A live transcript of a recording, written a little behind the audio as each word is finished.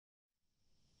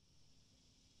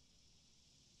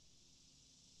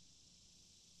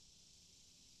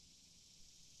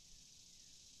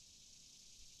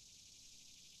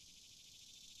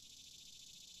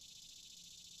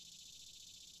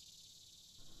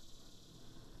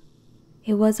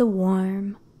It was a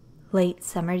warm, late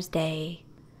summer's day.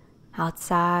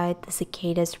 Outside, the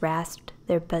cicadas rasped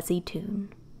their buzzy tune.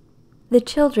 The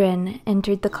children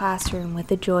entered the classroom with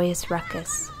a joyous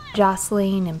ruckus,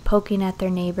 jostling and poking at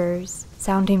their neighbors,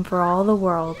 sounding for all the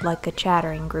world like a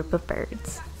chattering group of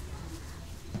birds.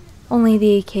 Only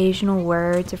the occasional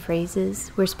words or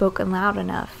phrases were spoken loud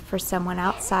enough for someone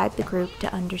outside the group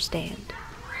to understand.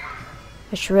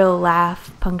 A shrill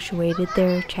laugh punctuated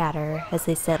their chatter as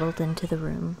they settled into the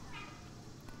room.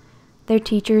 Their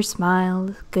teacher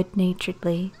smiled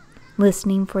good-naturedly,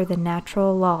 listening for the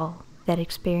natural lull that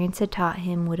experience had taught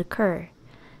him would occur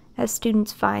as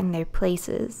students find their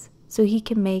places so he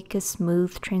can make a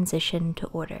smooth transition to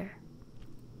order.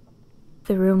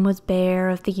 The room was bare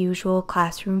of the usual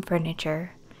classroom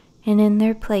furniture, and in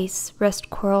their place rest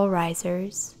coral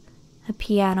risers, a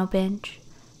piano bench,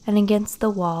 and against the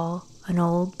wall an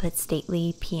old but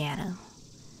stately piano.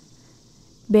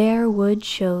 Bare wood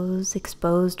shows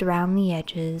exposed around the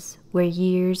edges where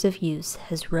years of use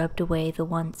has rubbed away the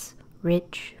once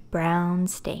rich brown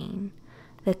stain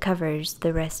that covers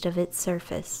the rest of its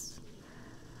surface.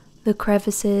 The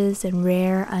crevices and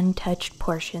rare untouched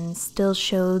portions still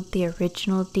showed the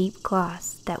original deep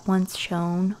gloss that once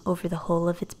shone over the whole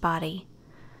of its body.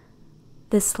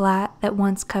 The slat that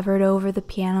once covered over the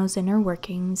piano's inner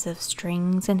workings of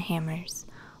strings and hammers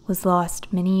was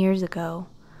lost many years ago,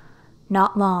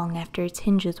 not long after its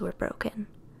hinges were broken.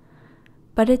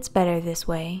 But it's better this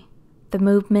way. The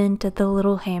movement of the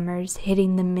little hammers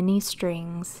hitting the many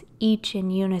strings, each in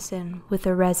unison with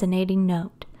a resonating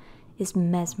note, is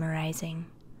mesmerizing.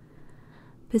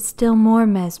 But still more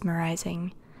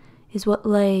mesmerizing is what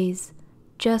lays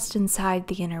just inside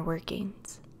the inner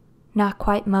workings, not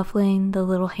quite muffling the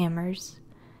little hammers.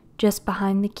 Just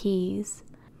behind the keys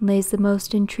lays the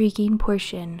most intriguing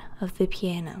portion of the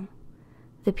piano's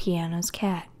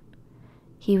cat.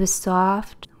 He was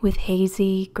soft, with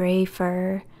hazy gray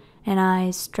fur and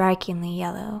eyes strikingly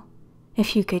yellow,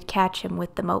 if you could catch him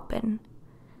with them open.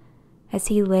 As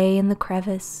he lay in the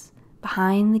crevice,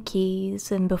 behind the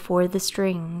keys and before the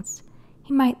strings,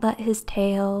 he might let his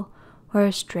tail or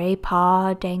a stray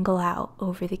paw dangle out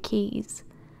over the keys,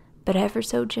 but ever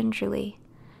so gingerly,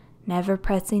 never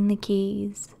pressing the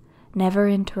keys, never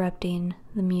interrupting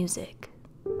the music.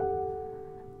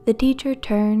 The teacher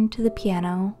turned to the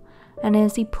piano, and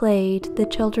as he played, the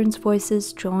children's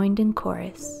voices joined in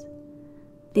chorus.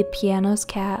 The piano's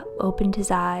cat opened his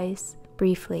eyes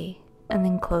briefly and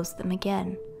then closed them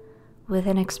again, with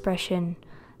an expression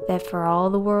that for all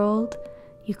the world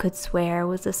you could swear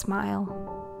was a smile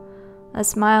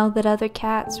that other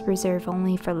cats reserve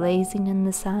only for lazing in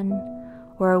the sun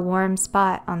or a warm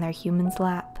spot on their human's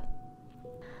lap.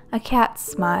 A cat's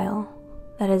smile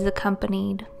that is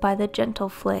accompanied by the gentle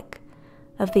flick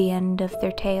of the end of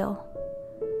their tail.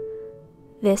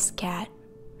 This cat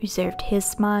reserved his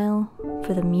smile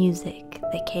for the music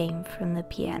that came from the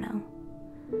piano.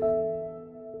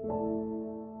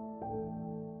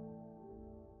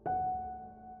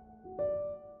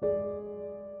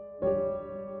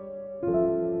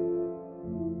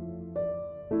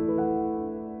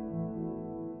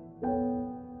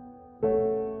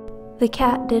 The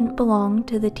cat didn't belong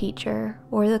to the teacher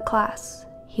or the class.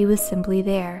 He was simply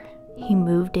there. He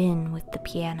moved in with the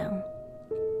piano.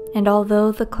 And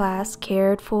although the class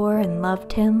cared for and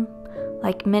loved him,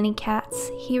 like many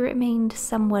cats, he remained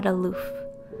somewhat aloof.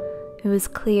 It was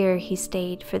clear he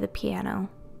stayed for the piano.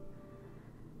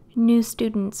 New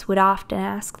students would often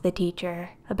ask the teacher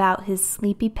about his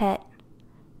sleepy pet,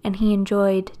 and he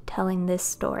enjoyed telling this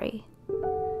story.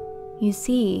 You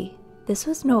see, this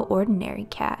was no ordinary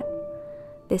cat.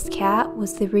 This cat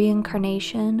was the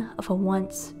reincarnation of a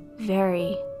once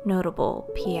very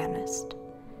notable pianist.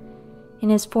 In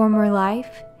his former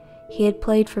life, he had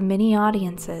played for many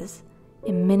audiences,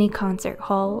 in many concert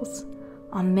halls,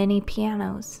 on many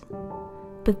pianos.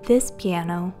 But this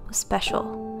piano was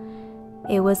special.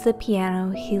 It was the piano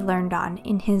he learned on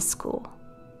in his school.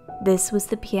 This was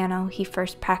the piano he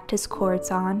first practiced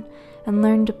chords on and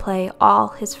learned to play all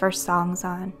his first songs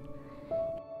on.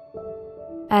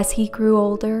 As he grew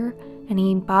older and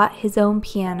he bought his own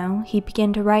piano, he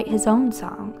began to write his own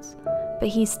songs, but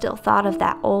he still thought of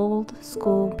that old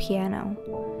school piano.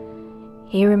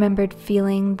 He remembered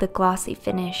feeling the glossy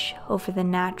finish over the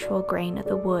natural grain of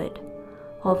the wood,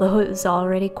 although it was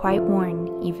already quite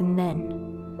worn even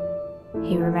then.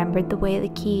 He remembered the way the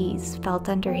keys felt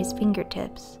under his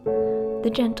fingertips,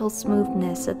 the gentle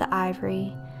smoothness of the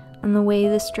ivory, and the way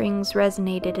the strings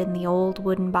resonated in the old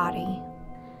wooden body.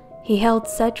 He held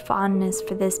such fondness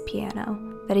for this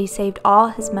piano that he saved all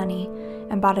his money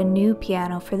and bought a new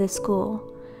piano for the school,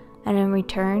 and in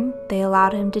return, they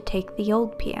allowed him to take the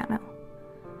old piano.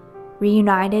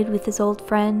 Reunited with his old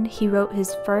friend, he wrote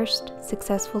his first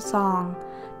successful song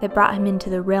that brought him into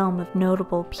the realm of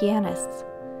notable pianists.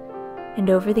 And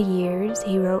over the years,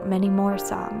 he wrote many more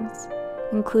songs,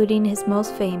 including his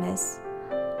most famous,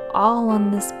 all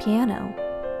on this piano.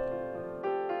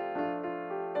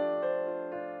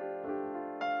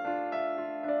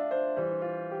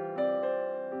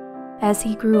 As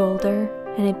he grew older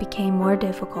and it became more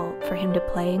difficult for him to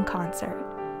play in concert,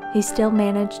 he still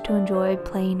managed to enjoy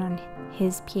playing on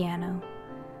his piano.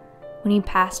 When he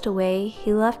passed away,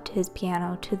 he left his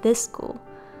piano to this school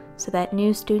so that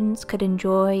new students could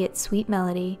enjoy its sweet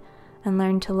melody and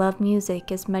learn to love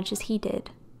music as much as he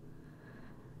did.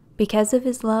 Because of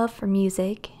his love for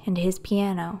music and his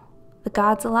piano, the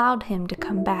gods allowed him to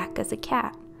come back as a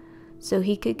cat so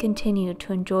he could continue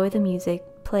to enjoy the music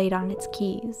played on its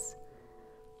keys.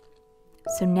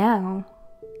 So now,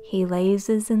 he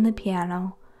lazes in the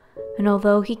piano, and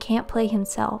although he can't play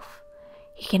himself,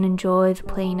 he can enjoy the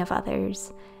playing of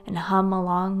others and hum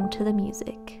along to the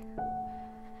music.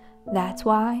 That's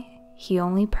why he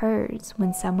only purrs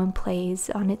when someone plays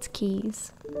on its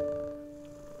keys.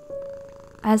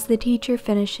 As the teacher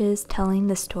finishes telling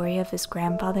the story of his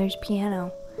grandfather's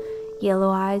piano, yellow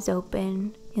eyes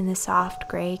open in the soft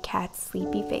gray cat's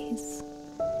sleepy face.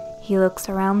 He looks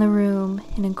around the room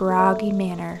in a groggy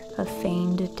manner of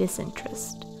feigned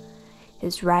disinterest.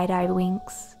 His right eye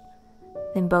winks,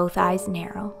 then both eyes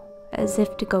narrow, as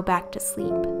if to go back to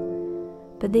sleep.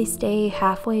 But they stay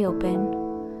halfway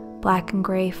open. Black and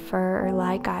gray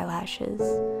fur-like eyelashes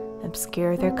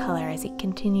obscure their color as he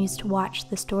continues to watch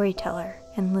the storyteller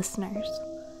and listeners.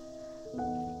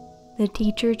 The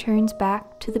teacher turns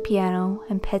back to the piano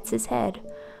and pets his head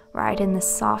right in the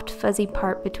soft fuzzy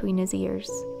part between his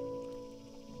ears.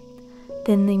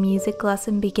 Then the music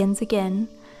lesson begins again,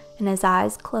 and his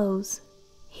eyes close.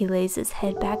 He lays his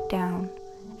head back down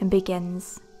and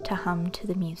begins to hum to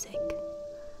the music.